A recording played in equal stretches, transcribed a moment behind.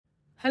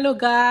Hello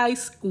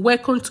guys,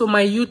 welcome to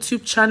my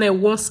YouTube channel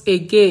once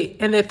again,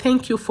 and I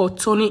thank you for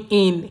tuning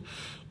in.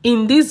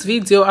 In this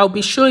video, I'll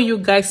be showing you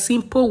guys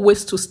simple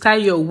ways to style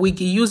your wig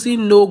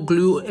using no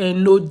glue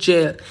and no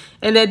gel.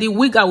 And then the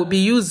wig I will be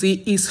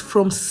using is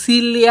from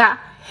Celie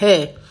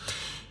hair,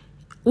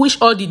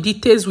 which all the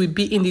details will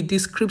be in the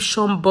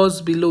description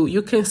box below.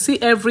 You can see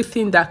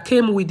everything that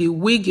came with the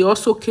wig. It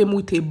also came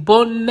with a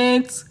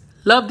bonnet.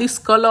 Love this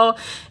color,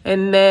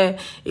 and a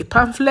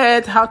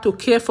pamphlet how to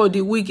care for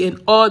the wig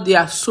and all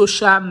their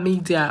social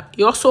media.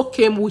 It also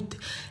came with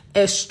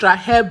extra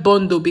hair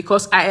bundle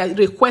because I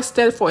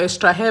requested for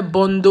extra hair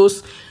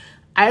bundles.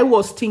 I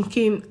was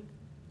thinking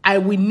I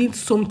will need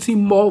something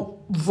more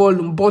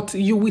volume, but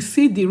you will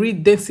see the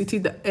real density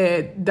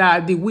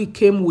that the wig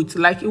came with.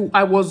 Like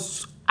I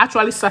was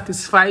actually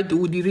satisfied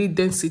with the real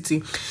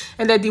density.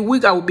 And then the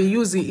wig I will be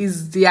using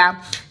is their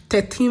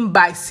 13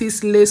 by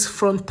 6 lace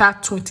frontal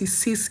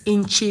 26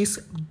 inches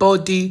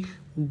body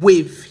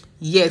wave.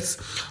 Yes,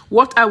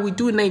 what I will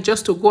do now is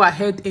just to go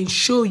ahead and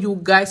show you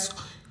guys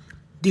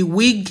the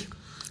wig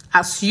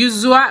as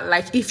usual,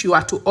 like if you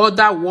are to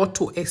order, what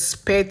to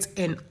expect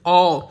and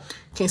all.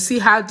 You can see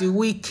how the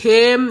wig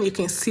came. You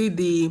can see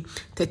the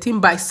 13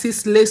 by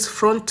 6 lace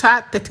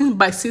frontal. 13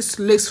 by 6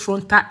 lace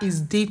frontal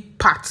is the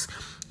part.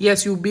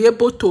 Yes, you'll be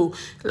able to,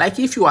 like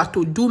if you are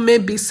to do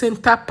maybe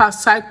center part,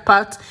 side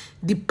part,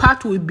 the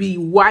part will be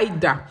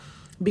wider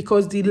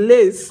because the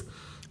lace,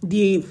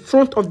 the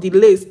front of the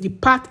lace, the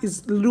part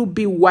is a little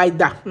bit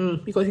wider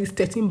because it's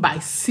 13 by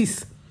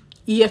 6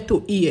 ear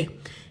to ear.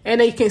 And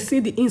then you can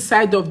see the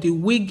inside of the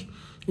wig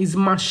is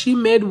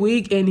machine made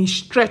wig and it's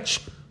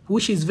stretched,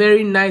 which is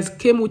very nice.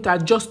 Came with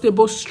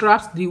adjustable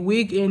straps, the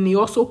wig, and it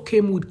also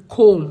came with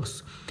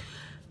combs.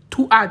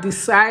 2 at the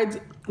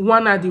side,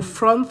 1 at the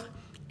front,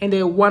 and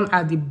then 1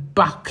 at the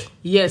back.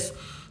 Yes,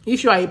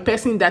 if you are a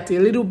person that's a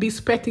little bit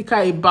skeptical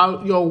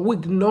about your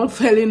wig not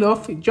falling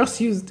off,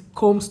 just use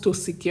combs to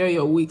secure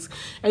your wigs.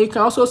 And you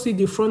can also see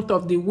the front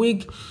of the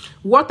wig.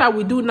 What I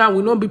will do now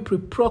will not be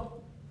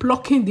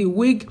plucking the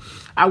wig.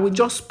 I will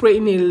just spray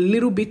in a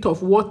little bit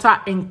of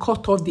water and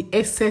cut off the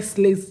excess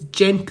lace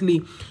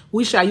gently,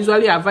 which I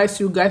usually advise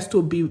you guys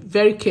to be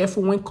very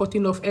careful when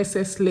cutting off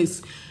excess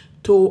lace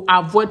to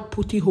avoid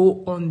putting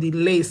hole on the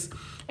lace.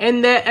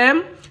 And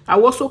then I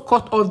also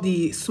cut off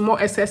the small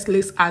excess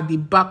lace at the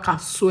back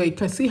as well. You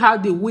can see how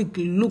the wig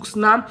looks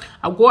now.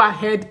 I'll go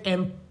ahead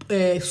and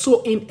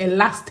sew in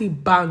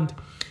elastic band.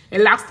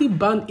 Elastic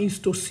band is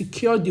to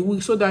secure the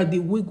wig so that the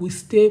wig will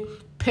stay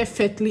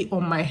perfectly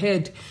on my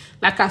head.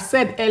 Like I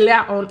said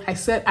earlier on, I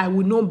said I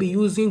will not be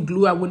using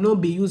glue. I will not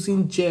be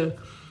using gel.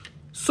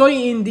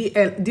 Sewing in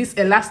this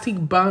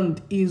elastic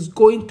band is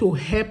going to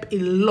help a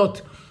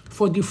lot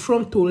for the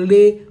front to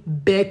lay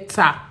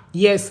better.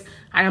 Yes,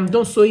 I am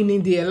done sewing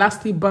in the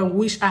elastic band,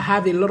 which I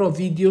have a lot of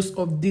videos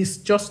of this.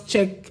 Just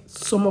check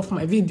some of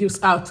my videos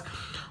out.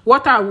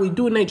 What I will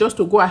do now, just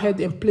to go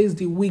ahead and place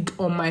the wig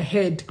on my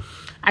head,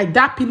 I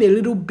dab in a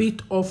little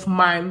bit of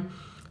my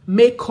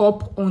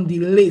makeup on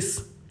the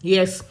lace.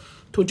 Yes,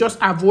 to just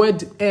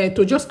avoid,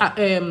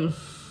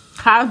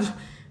 have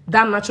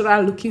that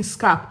natural looking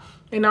scalp.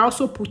 And I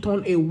also put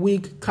on a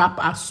wig cap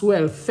as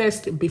well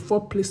first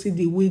before placing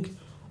the wig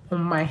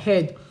on my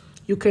head.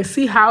 You can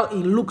see how it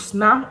looks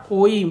now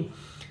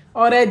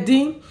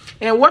already.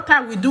 And what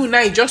I will do now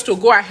is just to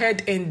go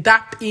ahead and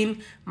dab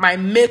in my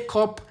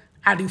makeup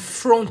at the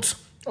front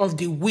of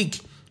the wig,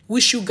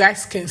 which you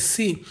guys can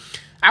see.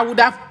 I would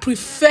have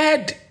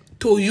preferred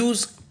to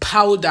use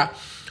powder,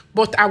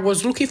 but I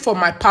was looking for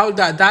my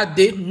powder that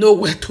day,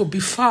 nowhere to be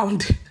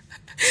found.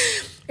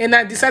 And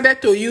I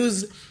decided to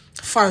use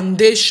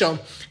foundation.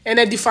 And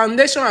then the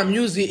foundation I'm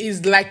using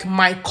is like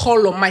my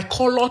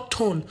color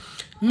tone.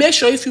 Make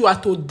sure if you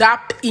are to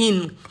dab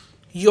in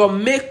your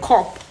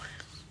makeup,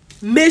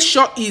 make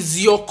sure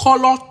is your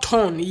color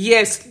tone.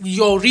 Yes,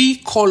 your real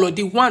color,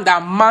 the one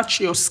that match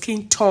your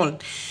skin tone.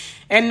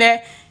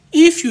 And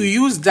if you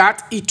use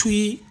that, it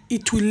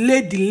will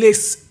lay the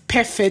lace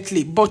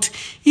perfectly. But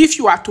if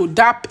you are to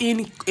dab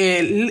in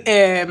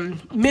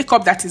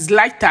makeup that is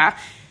lighter,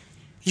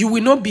 you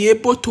will not be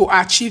able to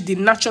achieve the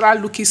natural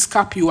looking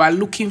scalp you are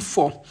looking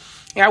for.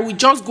 And I will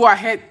just go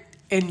ahead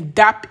and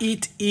dab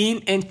it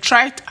in and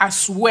try it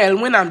as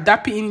well. When I'm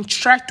dabbing in,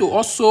 try to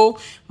also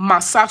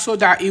massage so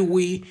that it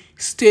will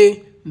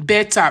stay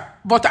better.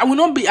 But I will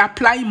not be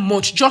applying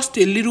much, just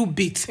a little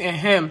bit.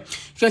 You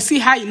can see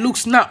how it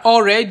looks now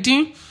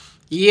already.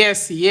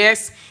 Yes.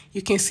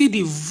 You can see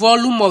the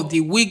volume of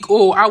the wig.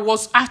 Oh, I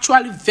was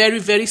actually very,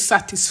 very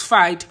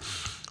satisfied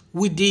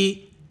with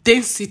the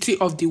density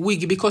of the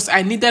wig because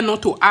I needed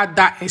not to add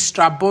that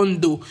extra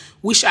bundle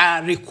which I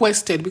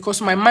requested, because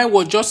my mind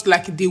was just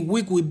like the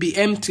wig will be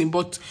empty,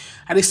 but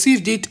I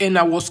received it and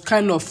I was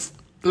kind of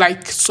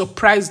like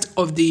surprised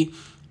of the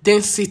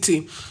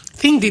density. I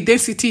think the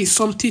density is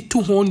something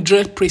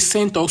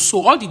 200% or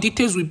so. All the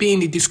details will be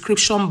in the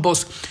description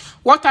box.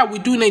 What I will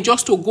do now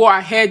just to go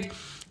ahead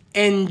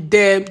and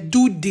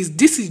do this.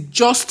 This is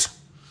just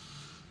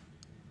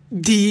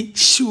the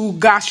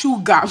sugar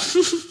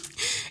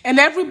And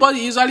everybody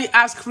usually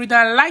asks, Frida,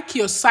 I like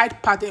your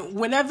side part. And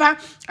whenever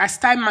I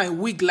style my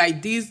wig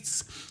like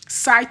this,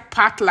 side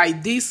part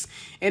like this,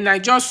 and I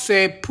just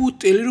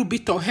put a little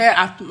bit of hair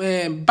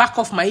at back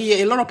of my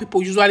ear, a lot of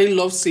people usually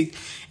love it.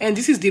 And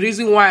this is the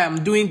reason why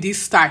I'm doing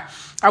this style.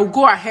 I'll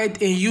go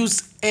ahead and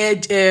use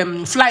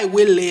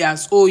flyaway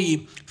layers. Oh yeah,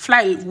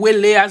 flyaway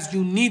layers,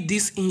 you need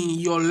this in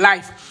your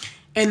life.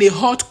 And a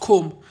hot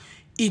comb.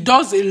 It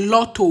does a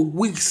lot of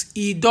wigs.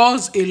 It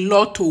does a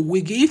lot of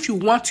wig. If you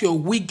want your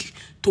wig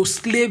to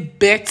slay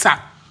better,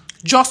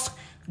 just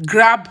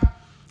grab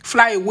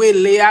flyaway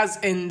layers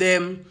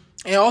and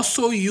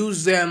also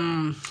use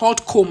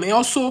hot comb. And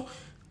also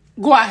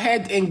go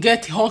ahead and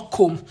get hot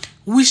comb,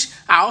 which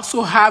I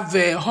also have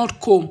a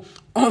hot comb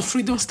on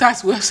Freedom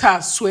Styles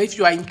website. So if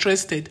you are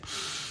interested,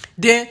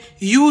 then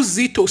use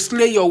it to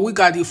slay your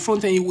wig at the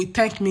front, and you will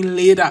thank me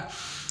later.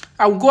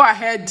 I'll go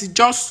ahead,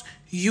 just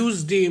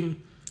use the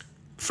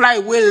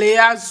flyaway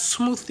layers,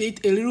 smooth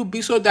it a little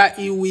bit so that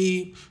it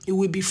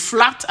will be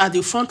flat at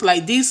the front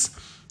like this,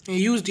 and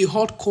use the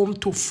hot comb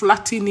to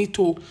flatten it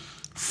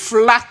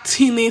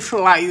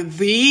like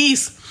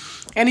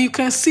this. And you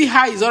can see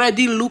how it's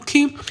already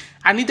looking.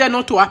 I needed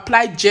not to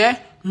apply gel,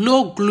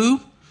 no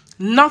glue,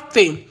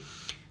 nothing.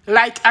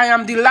 Like, I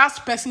am the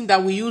last person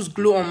that will use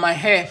glue on my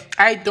hair.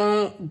 I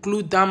don't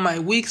glue down my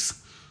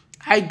wigs.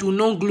 I do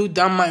not glue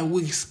down my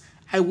wigs.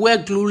 I wear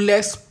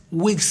glueless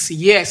wigs.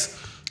 Yes,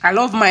 I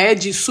love my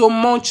edges so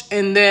much,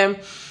 and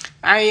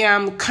I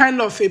am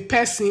kind of a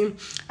person,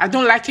 I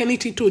don't like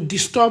anything to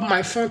disturb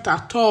my front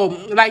at all.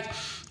 Like,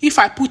 if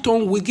I put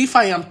on wig, if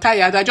I am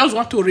tired, I just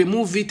want to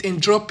remove it and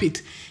drop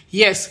it.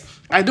 Yes,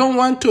 I don't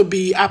want to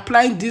be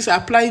applying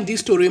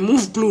this to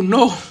remove glue.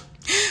 No.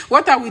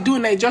 What I will do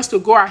now is just to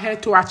go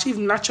ahead to achieve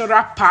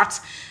natural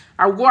parts.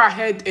 I'll go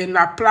ahead and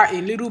apply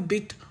a little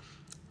bit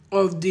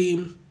of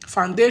the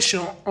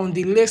foundation on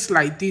the lace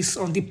like this,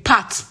 on the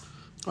part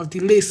of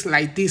the lace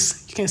like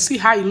this. You can see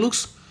how it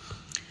looks.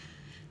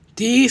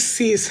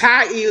 This is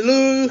how it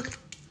looks.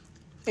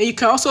 And you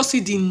can also see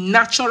the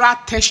natural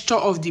texture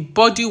of the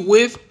body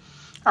wave.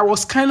 I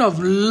was kind of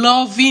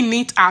loving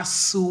it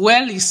as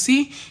well. You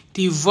see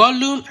the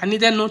volume, I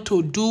needed not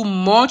to do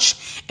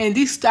much, and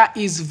this style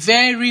is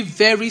very,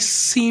 very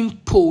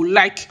simple.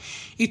 Like,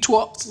 it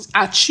was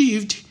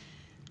achieved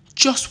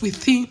just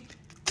within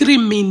 3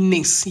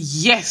 minutes.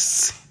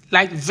 Yes,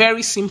 like,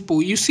 very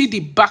simple. You see the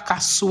back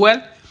as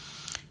well.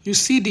 You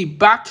see the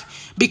back,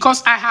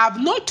 because I have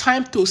no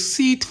time to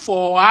sit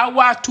for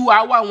hour, 2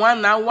 hour,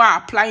 1 hour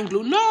applying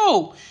glue.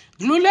 No,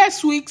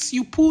 glueless wigs,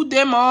 you put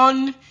them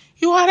on,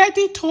 you are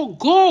ready to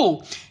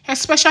go.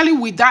 Especially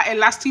with that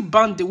elastic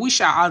band,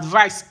 which I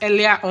advised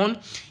earlier on.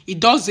 It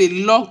does a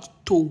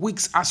lot to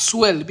wigs as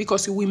well,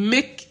 because it will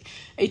make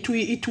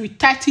it will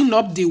tighten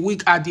up the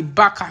wig at the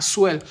back as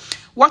well.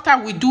 What I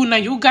will do now,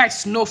 you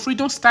guys know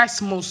Freedom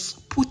Styles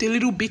must put a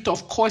little bit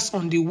of coils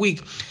on the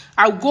wig.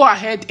 I'll go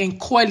ahead and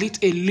coil it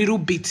a little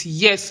bit,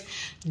 yes,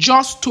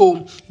 just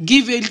to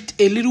give it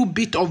a little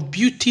bit of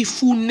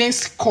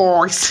beautifulness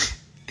coils.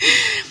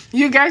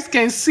 You guys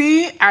can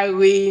see I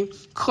will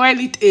coil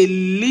it a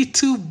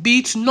little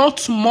bit,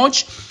 not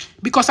much,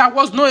 because I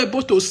was not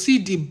able to see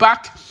the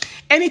back.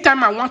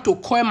 Anytime I want to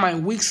coil my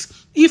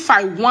wigs, if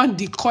I want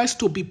the coils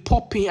to be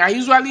popping, I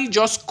usually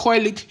just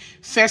coil it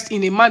first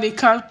in a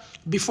mannequin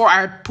before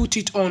I put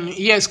it on.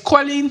 Yes,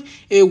 coiling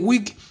a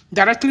wig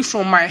directly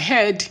from my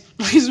head,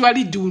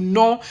 usually do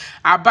not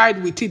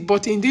abide with it,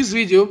 but in this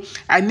video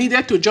I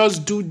needed to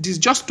just do this,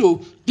 just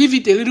to give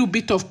it a little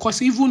bit of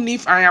coils, even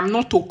if I am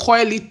not to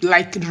coil it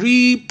like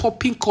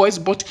re-popping coils,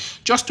 but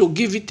just to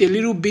give it a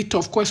little bit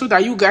of coil, so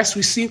that you guys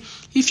will see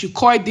if you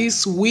coil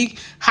this wig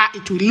how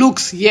it will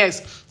looks.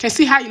 Yes, can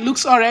see how it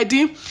looks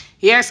already.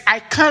 Yes, I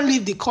can't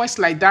leave the coils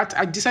like that.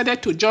 I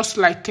decided to just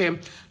like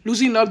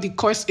loosen up the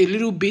coils a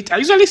little bit. I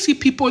usually see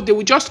people, they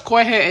will just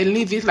coil hair and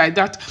leave it like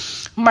that.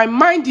 My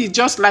mind is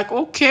just like,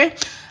 okay,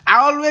 I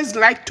always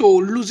like to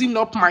loosen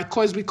up my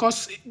coils,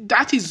 because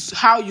that is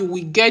how you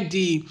will get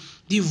the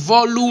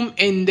volume,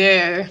 and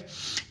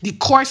the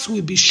coils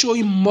will be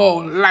showing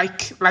more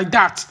like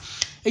that.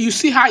 And you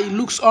see how it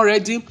looks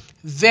already.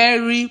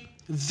 Very,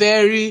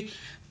 very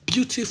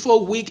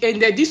beautiful wig.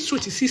 And this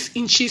 26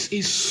 inches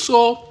is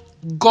so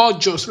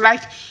gorgeous.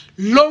 Like,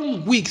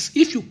 long wigs,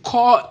 if you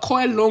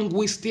coil long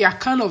wigs, they are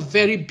kind of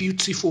very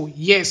beautiful.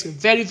 Yes,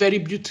 very, very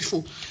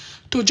beautiful.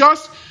 To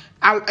just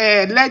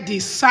let the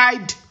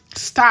side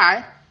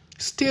style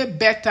stay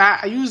better,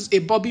 I use a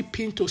bobby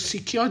pin to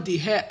secure the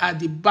hair at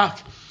the back.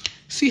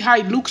 See how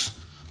it looks?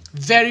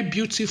 Very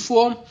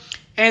beautiful.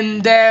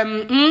 And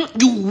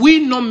you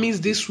will not miss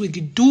this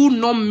wig. Do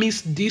not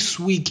miss this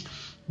wig.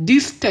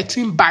 This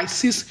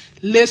 13x6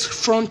 lace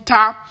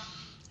frontal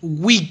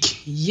wig.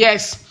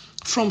 Yes,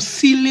 from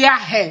Celie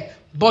hair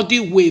body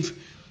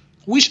wave,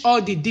 which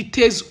all the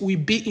details will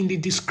be in the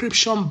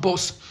description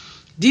box.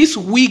 This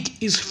wig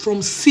is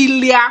from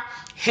Celie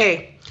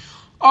hair.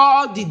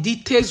 All the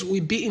details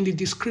will be in the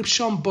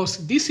description box.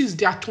 This is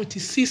their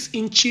 26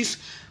 inches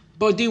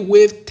body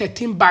wave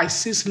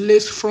 13x6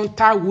 lace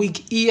frontal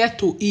wig, ear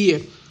to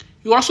ear.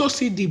 You also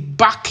see the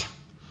back.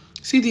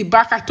 See the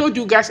back. I told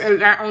you guys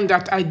earlier on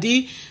that I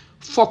did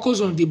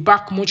focus on the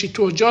back much. It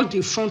was just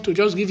the front to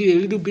just give you a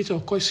little bit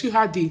of color. See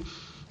how the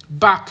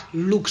back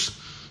looks.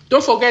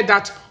 Don't forget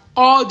that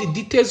all the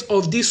details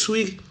of this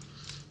wig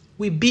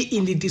will be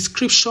in the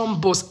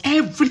description box.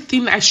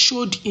 Everything I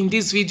showed in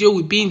this video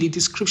will be in the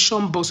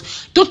description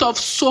box. Don't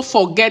also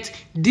forget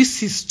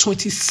this is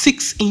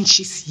 26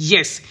 inches.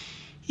 Yes,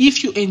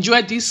 if you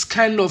enjoy this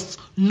kind of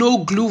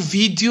no glue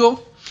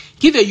video,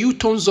 give a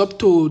thumbs up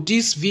to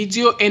this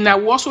video, and I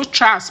will also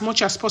try as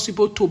much as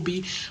possible to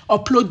be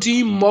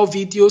uploading more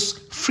videos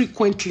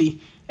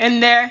frequently.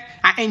 And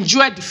I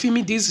enjoyed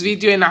filming this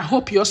video, and I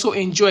hope you also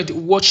enjoyed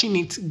watching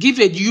it. Give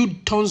a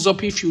thumbs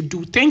up if you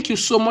do. Thank you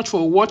so much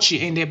for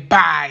watching, and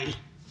bye.